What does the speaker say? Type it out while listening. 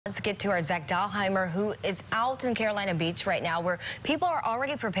Let's get to our Zach Dahlheimer, who is out in Carolina Beach right now, where people are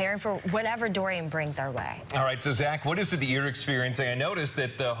already preparing for whatever Dorian brings our way. All right, so Zach, what is it that you're experiencing? I noticed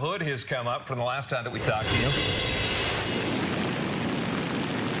that the hood has come up from the last time that we talked to you.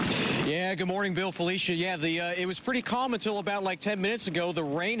 Yeah, good morning, Bill, Felicia. Yeah, it was pretty calm until about like 10 minutes ago. The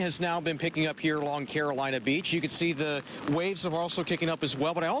rain has now been picking up here along Carolina Beach. You can see the waves are also kicking up as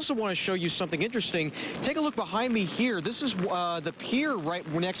well. But I also want to show you something interesting. Take a look behind me here. This is the pier right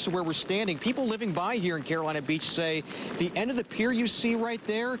next to where we're standing. People living by here in Carolina Beach say the end of the pier you see right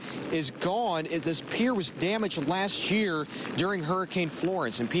there is gone. This pier was damaged last year during Hurricane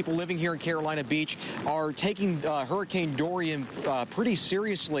Florence, and people living here in Carolina Beach are taking Hurricane Dorian pretty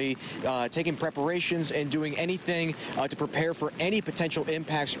seriously. Taking preparations and doing anything to prepare for any potential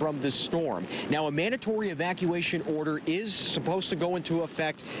impacts from this storm. Now, a mandatory evacuation order is supposed to go into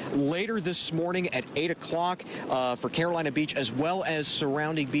effect later this morning at 8 o'clock for Carolina Beach as well as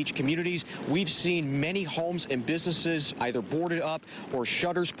surrounding beach communities. We've seen many homes and businesses either boarded up or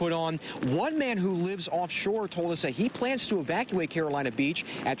shutters put on. One man who lives offshore told us that he plans to evacuate Carolina Beach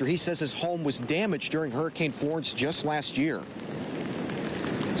after he says his home was damaged during Hurricane Florence just last year.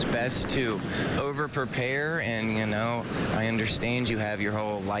 It's best to over-prepare, and, I understand you have your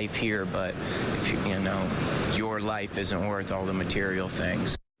whole life here, but, if your life isn't worth all the material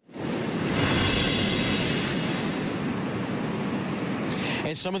things.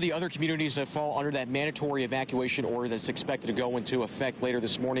 And some of the other communities that fall under that mandatory evacuation order that's expected to go into effect later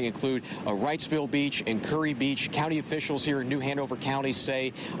this morning include Wrightsville Beach and Curry Beach. County officials here in New Hanover County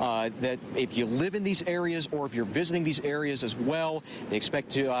say that if you live in these areas or if you're visiting these areas as well, they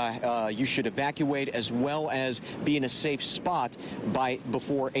expect to you should evacuate as well as be in a safe spot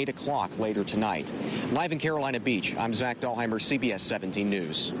before 8 o'clock later tonight. Live in Carolina Beach, I'm Zach Dahlheimer, CBS 17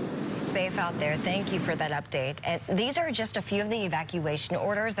 News. Safe out there. Thank you for that update. And these are just a few of the evacuation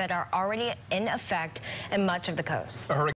orders that are already in effect in much of the coast.